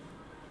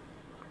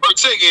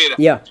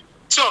okitegeera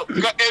so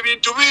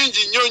ebintu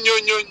bingi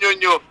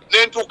nnyo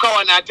nentuuka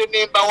wano ate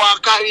nemba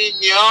wakali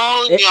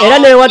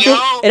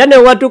era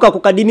newatuuka ku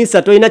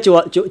kadinisa tolina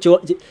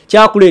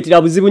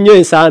kyakuleetera buzibu nnyo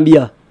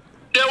ensambya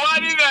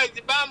tewalira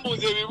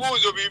bambuuza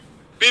ebibuuzo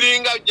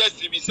biringa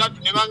just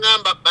bisatu ne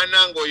baŋŋamba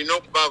banange olina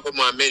okubaako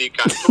mu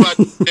America tuba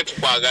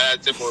tetukwagala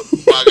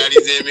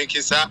kwagaliza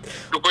emikisa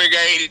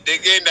tukwegayiridde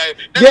gendayo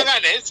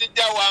naye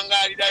sijja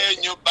wangaalirayo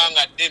nnyo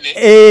bbanga ddene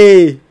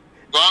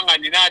kubanga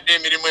nina ate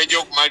emirimu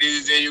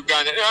egy'okumaliriza e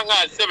Uganda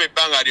nga sebe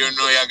ebbanga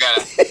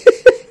lyonooyagala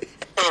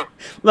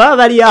baba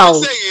bali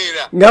awo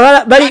nga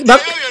byonna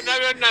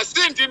byonna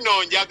si nti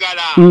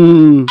nonjagala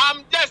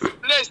I'm just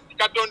blessed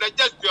katonda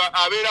just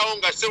abeerawo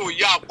nga sebo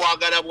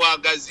yakwagala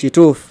bwagazi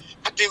kituufu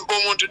kati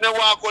omuntu ne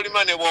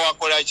bwakolima ne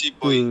bwawakola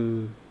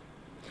kiboyi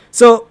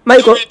so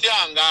Michael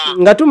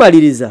nga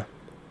tumaliriza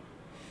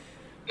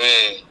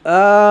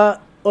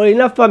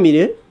olina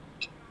family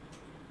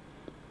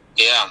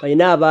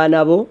olina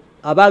abaana bo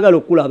abaagala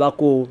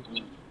okulabako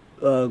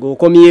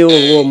ng'okomyewo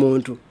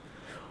ng'omuntu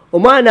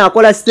omwana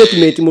akola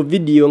statement mu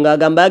video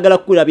ng'agamba ayagala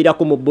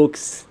kukulabirako mu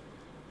box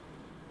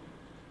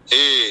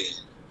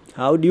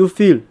how do you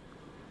feel?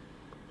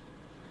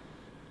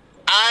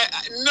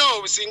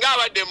 No, singa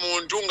abadde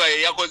muntu nga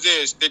ye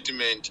yakoze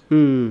statement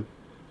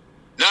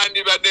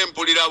nandibadde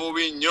mpulira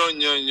bubi nnyo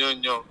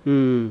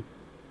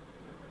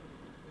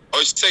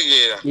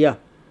okitegeera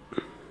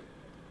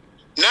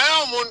naye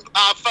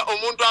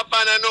omuntu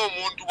afaanana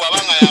omuntu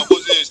bw'abanga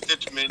yakoze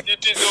statement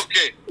it is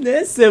okay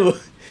naye ssebo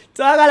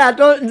saagala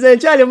nze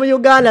nkyali mu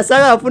Uganda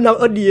saagala funa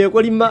audio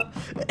ekolima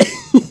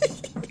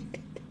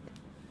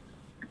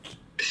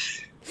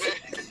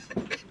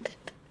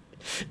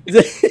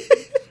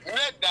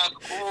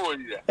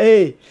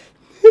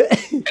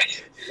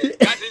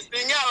kati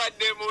singa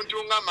abadde muntu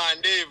nga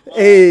Mandeevu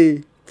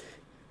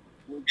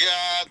nga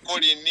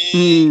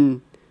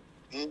Kolini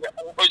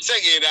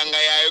okitegeera nga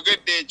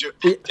yayogedde ekyo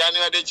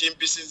kyandibadde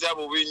kimpisiza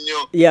bubi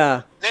nnyo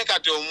naye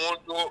kati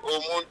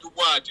omuntu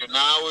bw'atyo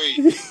naawe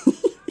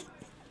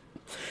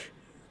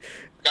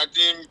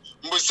kati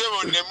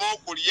mbusebo nneme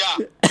okulya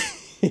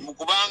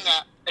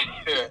mukubanga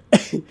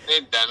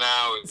nedda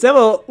naawe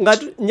sebo nga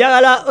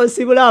njagala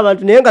osibula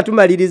abantu naye nga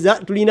tumaliriza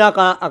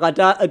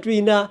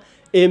tulina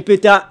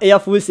empeta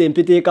eyafuuse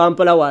empeta e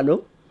Kampala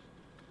wano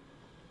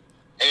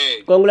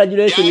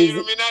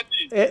Congratulations.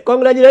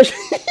 Congratulations.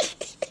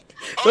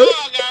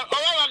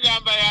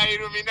 Bagamba ya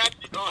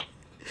Illuminati.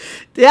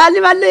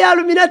 Teyali badde ya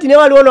Illuminati ne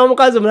waliwo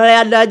n'omukazi omulala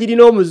yadde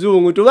agirina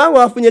omuzungu tubanga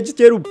wafunye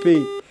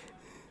kikyeruppe.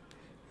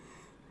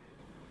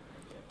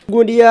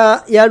 Gundi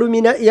ya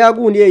Lumina ya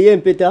gundi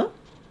ey'empeta.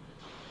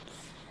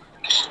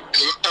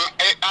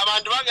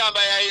 Abantu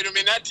bagamba ya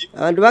Illuminati.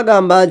 Abantu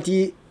bagamba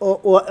nti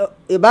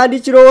ebandi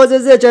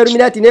kirowoozezza ekya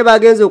Illuminati ne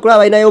bagenze okulaba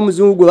balinayo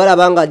omuzungu gwe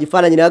balaba nga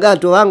agifaananyi naga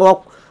nti obanga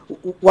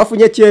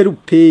wafunye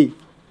kyeruppe.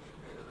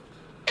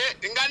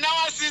 Nga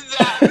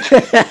nawasizza.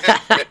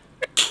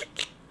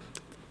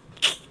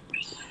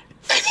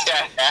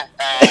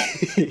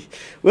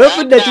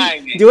 Wefudde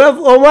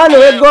omwana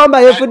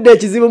w'eggomba yefudde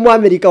ekizibu mu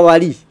Amerika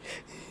wali.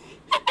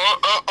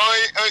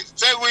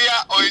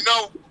 Seguya olina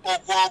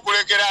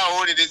okulekera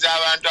awuliriza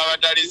abantu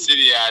abatali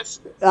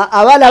serious.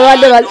 Abaana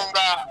bande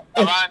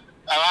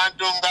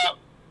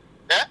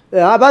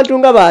abantu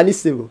nga baani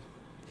sebo?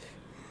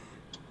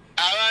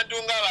 Abantu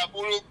nga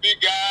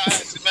babulubiga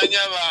simanya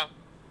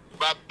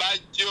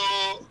babajjo.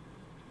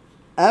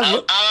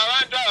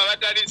 Abantu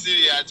abatali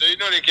serious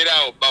olina olekera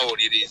awo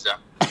bawuliriza.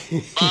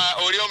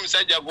 Oli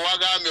omusajja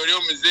gwagambye oli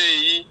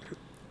omuzeeyi.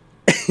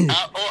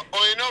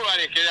 Olina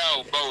olwalekera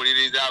awo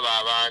bawuliriza abo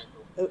abantu.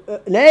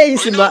 Naye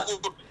Isima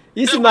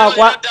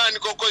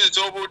atandika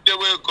okukozesa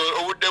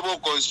obudde bwo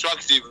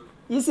constructive.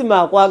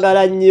 Isima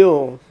akwagala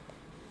nnyo.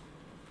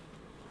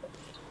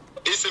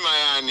 Isima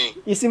yani?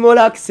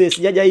 Isimola access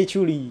jaja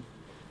yichuli.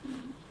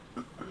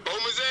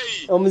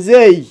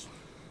 Omuzeeyi.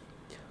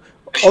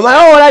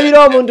 Omayo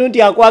olabira omuntu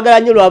nti akwagala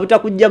nnyo lwabuta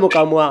kujja mu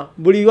kamwa.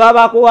 Buli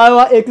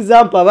wabakuwawa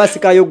example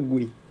abasikayo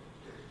ggwe.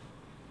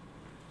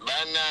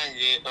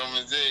 Banange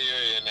omuzeeyi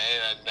oyo naye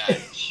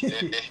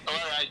nange.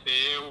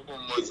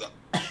 Omumoza.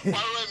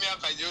 Waliwo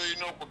emyaka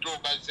gy'olina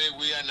okutuuka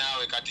Seguya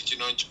naawe kati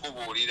kino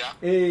nkikubuulira.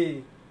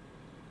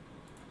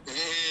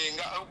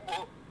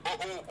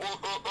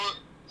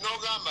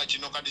 N'ogamba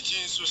kino kati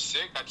kinsusse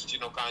kati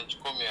kino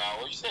kankikomye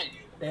awo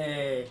kisenge.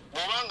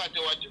 Bw'obanga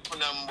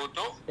tewagifuna mu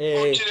buto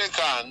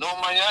okireka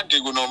n'omanya nti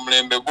guno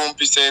omulembe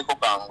gumpiseeko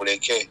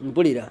kanguleke.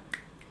 Mpulira.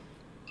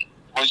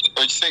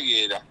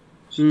 Okitegeera.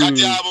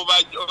 Kati abo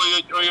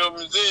oyo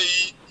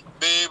omuzeeyi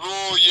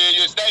beebo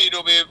yeeyo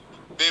stayiro be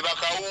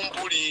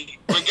bakawumpuli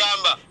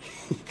kwegamba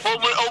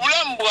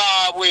obulamu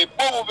bwabwe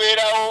bwo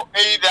bubeerawo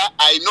either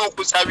alina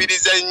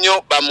okusabiriza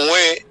nnyo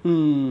bamuwe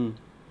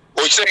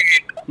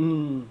okitegeera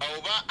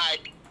oba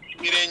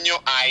ayimire nnyo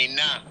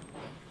ayina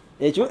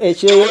ekyo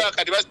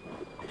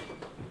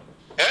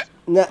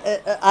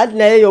ati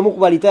naye y'omu ku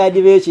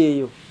balitayadi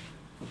b'ekyeyo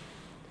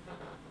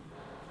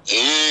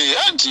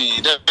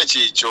anti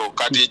kikyo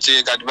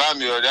kati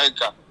bambi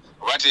olaka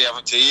oba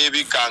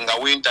teyeebika nga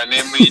winta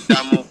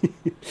n'emuyitamu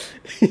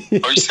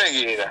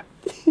okitegeera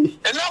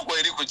ennaku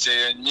eri ku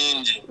kyeyo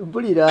nnyingi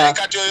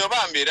kati oyo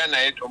bambi era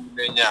naye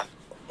tomunenya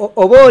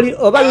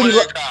oba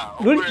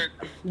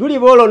luli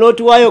boolo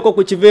n'otuwaayoko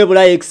ku kiva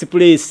ebula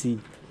express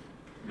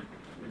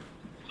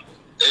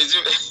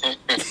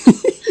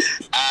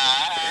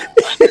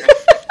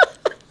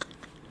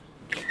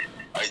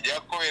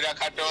ojja kubeera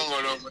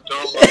katongolo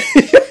omutongole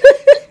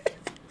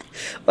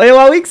oyo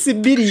wa weeks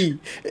 2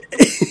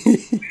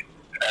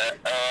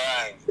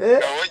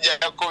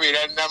 ojja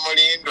kubeera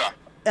namulindwa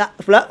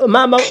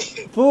mama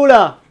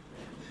fuula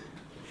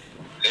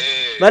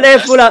banaye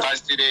fuula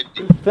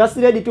first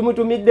lady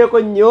tumutumiddeko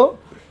nnyo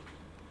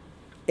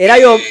era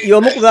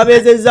y'omu ku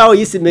babeezezzaawo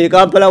Isima e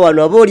Kampala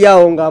wano aba oli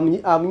awo nga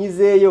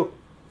amunyizeeyo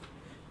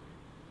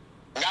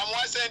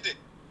ng'amuwa sente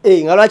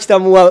nga lwaki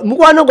tamuwa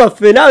mukwano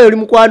gwaffe naawe oli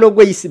mukwano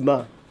gwe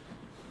Isima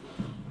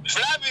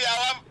Flavi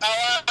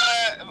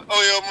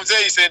oyo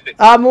omuzeeyi sente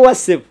amuwa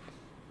ssebo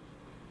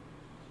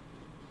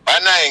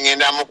banaye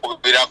ngenda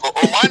mukubirako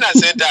omwana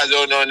sente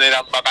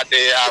azonoonera mpaka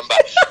teyamba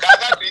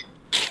kakati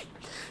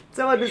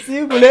saba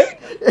tusiibule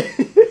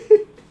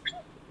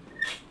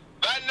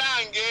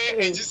banange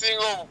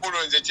ekisinga obukulu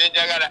nze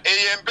kyenjagala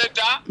eyo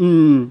empeta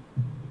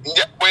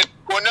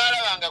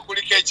bwonaalabanga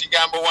kuliko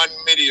ekigambo 1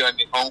 million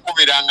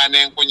onkubiranga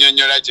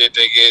n'enkunyonyola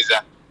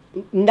kyetegeeza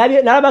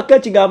nalabako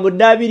ekigambo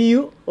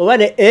W oba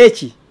ne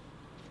eki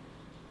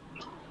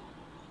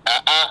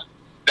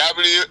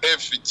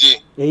WFG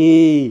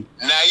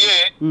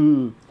naye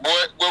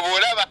bwe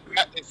bwolaba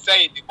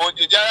esayidi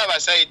ojalaba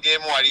sayidi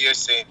emu waliyo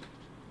sente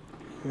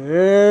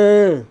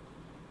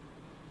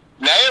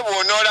naye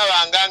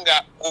bw'onoolabanga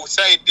nga ku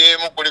sayidi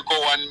emu kuliko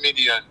 1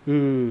 million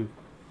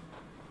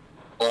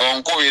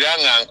ng'onkubira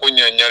nga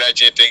nkunyonnyola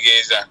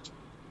kyetegeeza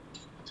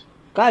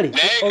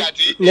naye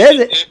kati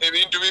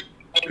ebintu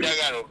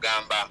njagala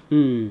okugamba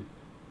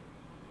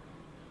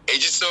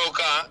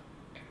ekisooka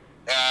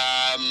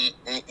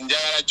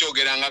njagala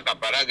kyogera nga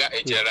Kapalaga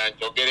ekirala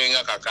nkyogere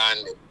nga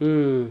Kakande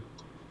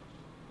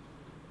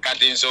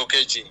kati nsooka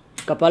eki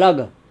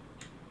Kapalaga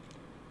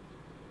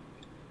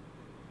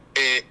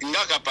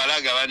nga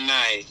Kapalaga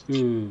bannaaye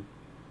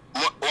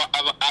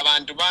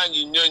abantu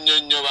bangi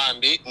nnyo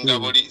bambi nga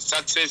buli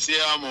success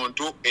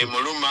y'omuntu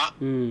emuluma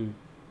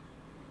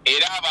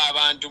era abo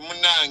abantu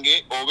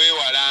munange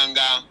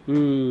obeewalanga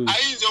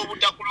ayinza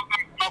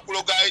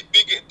obutakuloga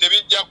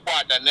tebijja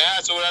kukwata naye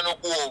asobola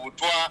n'okuwa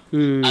obutwa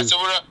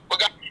asobola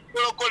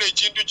okola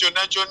ekintu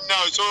kyonna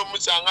osobola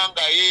omusanga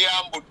nga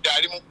yeeyambudde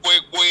ali mu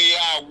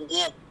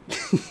kwekweyawo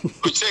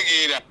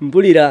okitegeera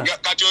mpulira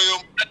kati oyo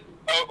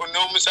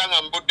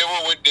n'omusanga mbuddemu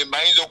obweddembe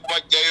ayinza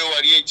okubajjayo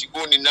wali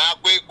ekigundi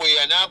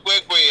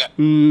n'akwekweya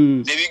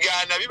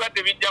nebigaana biba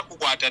tebijja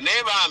kukwata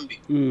naye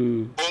bambi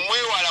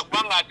omwewala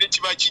kubanga ate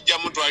kiba kijja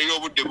mutwalira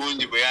obudde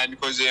bungi bwe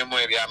yandikozeemu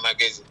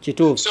ebyamagezi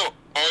so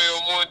oyo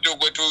omuntu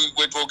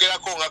gwe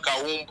twogerako nga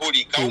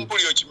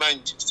kawumpuli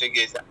okimanyi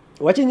kitegeeza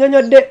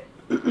wakinyonyodde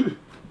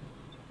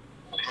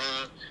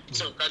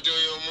so kati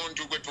oyo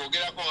omuntu gwe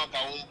twogerako nga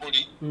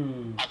kawumpuli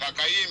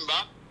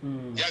akakayimba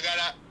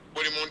njagala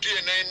buli muntu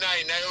yenna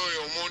ayinayo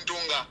oyo omuntu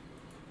nga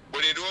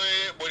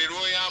buli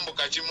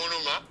lwoyambuka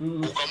kimuluma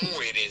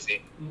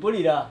okamuweereze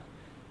mpulira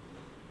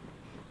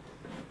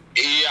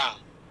iya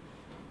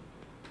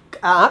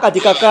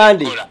kati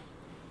kakande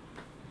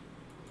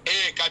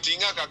kati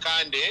nga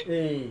kakande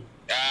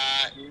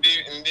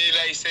ndi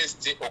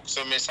licensed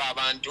okusomesa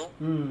abantu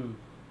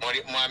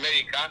mu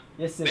America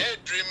naye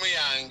dream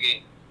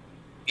yange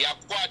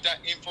yakukwata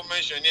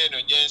information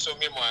eno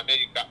gyensomye mu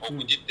America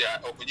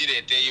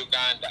okugireeta e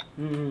Uganda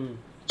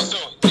so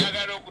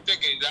njagala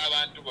okutegeeza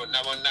abantu bonna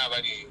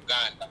abali e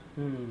Uganda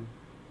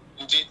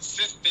nti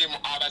system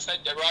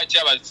abasajja lwaki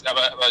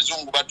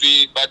abazungu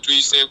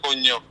batuyiseeko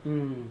nnyo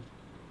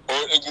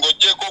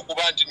ng'ogyeko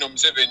okuba nti no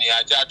Museveni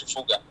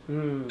akyatufuga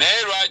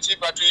naye lwaki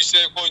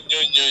batuyiseeko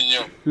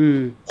nnyo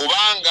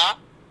kubanga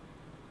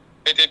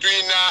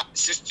tetulina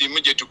system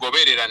gye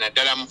tugoberera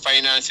naddala mu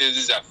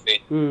finances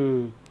zaffe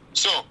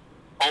so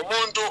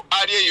omuntu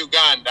ali e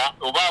Uganda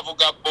oba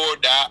avuga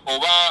boda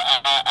oba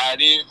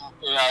ali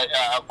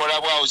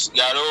akola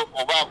bwawusigalo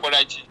oba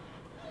akola ki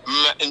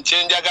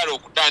nkyenjagala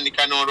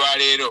okutandika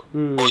n'olwaleero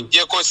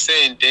oggyeko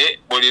sente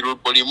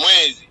buli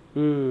mwezi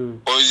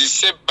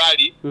ozise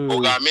ebbali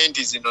ogambe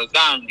nti zino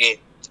zange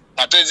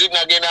ate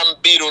zinagenda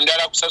mubiiru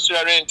ndala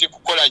kusasula renti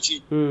kukola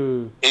ki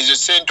ezo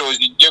sente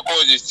oziggyeko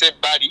ozise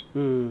ebbali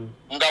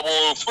nga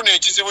bw'ofuna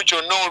ekizibu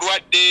kyonna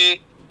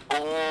olwadde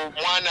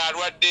omwana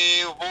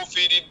alwadde oba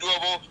ofiiriddwa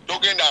oba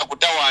togenda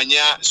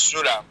kutawaanya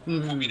sula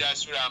nkubira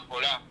sula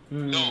mpola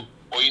no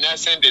olina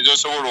sente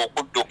z'osobola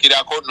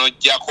okuddukirako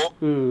n'oggyako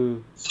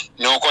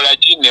n'okola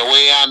ki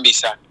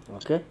neweeyambisa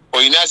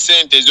olina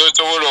sente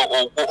z'osobola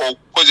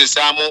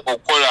okukozesaamu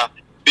okukola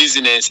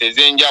bizinensi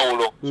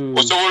ez'enjawulo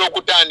osobola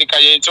okutandika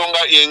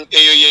yensonga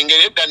eyo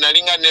yengeri edda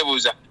nalinga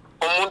nebuuza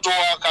omuntu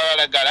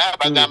owakalagala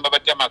bagamba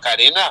batya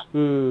makalena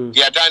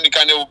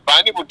yatandika ne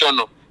bupandi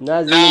butono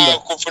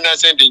nakufuna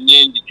sente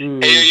nyingi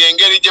eyo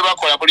yengeri gye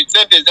bakola buli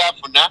sente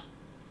zafuna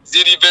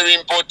ziri very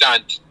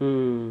important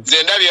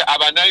nze ndabye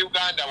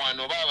abannayuganda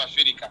wano oba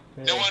abafirika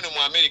ne wano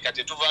mu America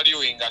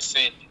tetuvaluinga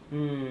sente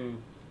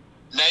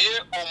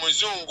naye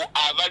omuzungu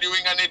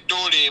avaluinga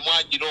n'eddoola emu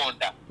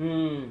agironda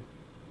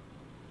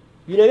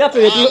bino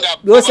byaffe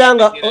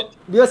byosanga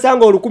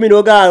 10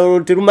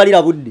 n'ogaala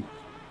terumalira budde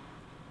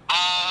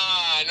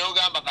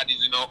n'ogamba kati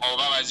zino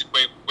oba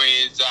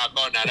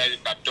bazikwezaako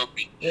nalabika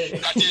topi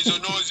kati ezo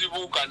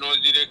n'ozibuuka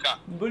n'ozireka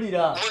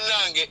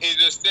munnange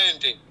ezo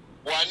sente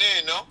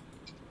waneeno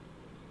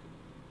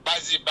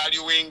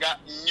bazibaliwenga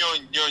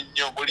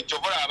nnyo buli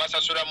kyobola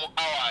abasasula mu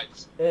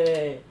hours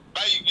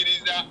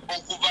bayigiriza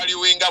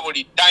okuvaliwenga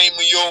buli time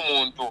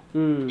y'omuntu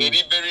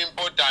eri very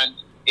important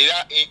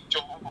era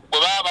bwe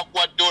baba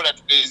bakuwa $2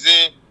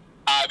 tugeze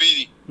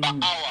 2 ba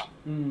hour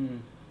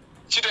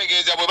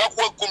kitegeeza bwe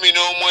bakuwa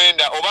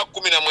 19 oba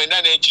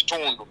 19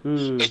 n'ekitundu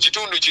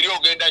ekitundu kiri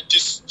ogenda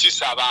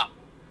kisaba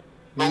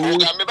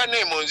ogambe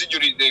banneemo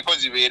nzijulizeeko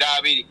zibeera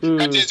 2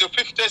 kati ezo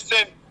 50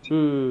 cent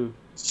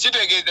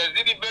kitegeeza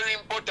ziri very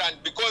important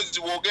because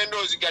wogenda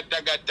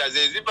ozigattagatta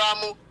ze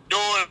zivaamu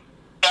 $1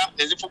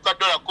 nezifuuka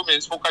 $10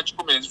 nezifuuka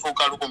 10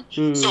 nezifuuka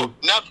 100 so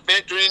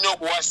naffe tulina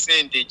okuwa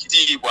sente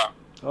ekitiibwa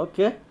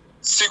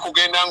si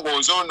kugenda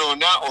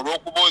ng'ozoonoona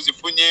olw'okuba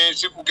ozifunye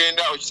si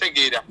kugenda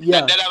okitegeera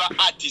naddala ba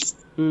artist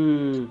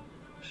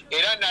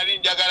era nali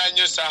njagala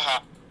nnyo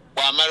saha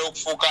bw'amala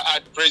okufuuka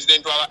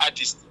president w'aba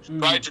artist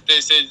twali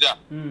tuteesezza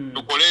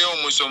tukoleyo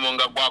omusomo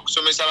nga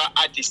gwakusomesa ba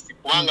artist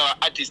kubanga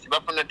ba artist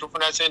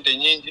tufuna sente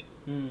nyingi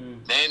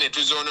naye ne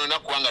tuzoonoona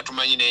kubanga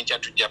tumanyi n'enkya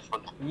tujja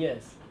funa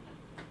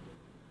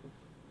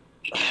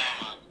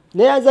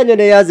neyaza nnyo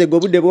neyaze gwe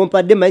obudde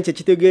bwompadde manyi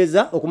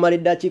kyekitegeeza okumala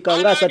eddakiika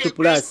nga 3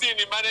 plus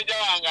manager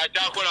wange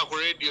ataakola ku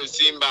radio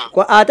Simba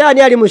ate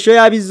ani ali mu show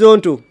ya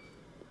Bizonto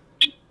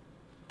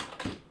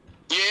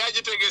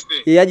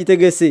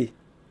yeyagitegese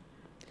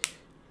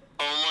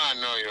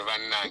omwana oyo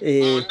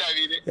bannange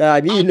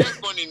ondabire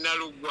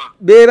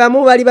be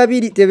bamu bali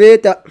babiri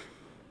tebeeta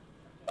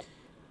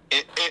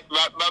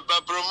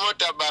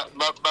bapromota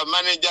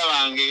bamanager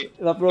bange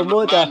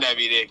bapromota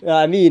bandabire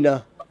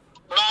amina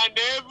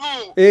mandevu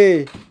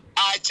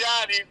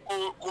akyali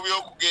ku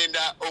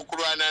byokugenda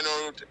okulwana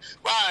n'oluta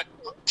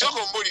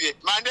kyokumbulire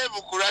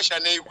mandevu ku Russia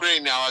ne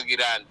Ukraine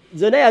awagirana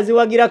zonna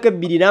yaziwagirako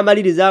 2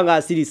 n'amaliriza nga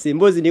asirise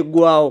emboozi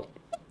neggwawo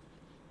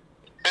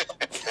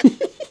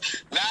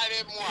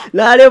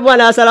Nalemu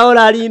anasalawo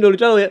lalindo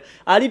olutalo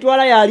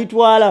alitwala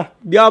yalitwala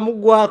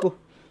byamugwako.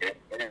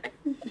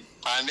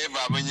 Ane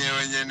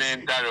babonye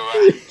n'entalo.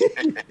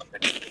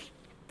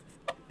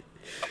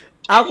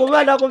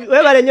 Akumana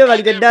webale nnyo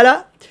balite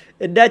ddala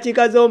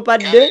eddakiika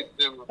zompadde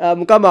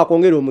Mukama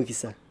akwongera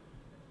omukisa.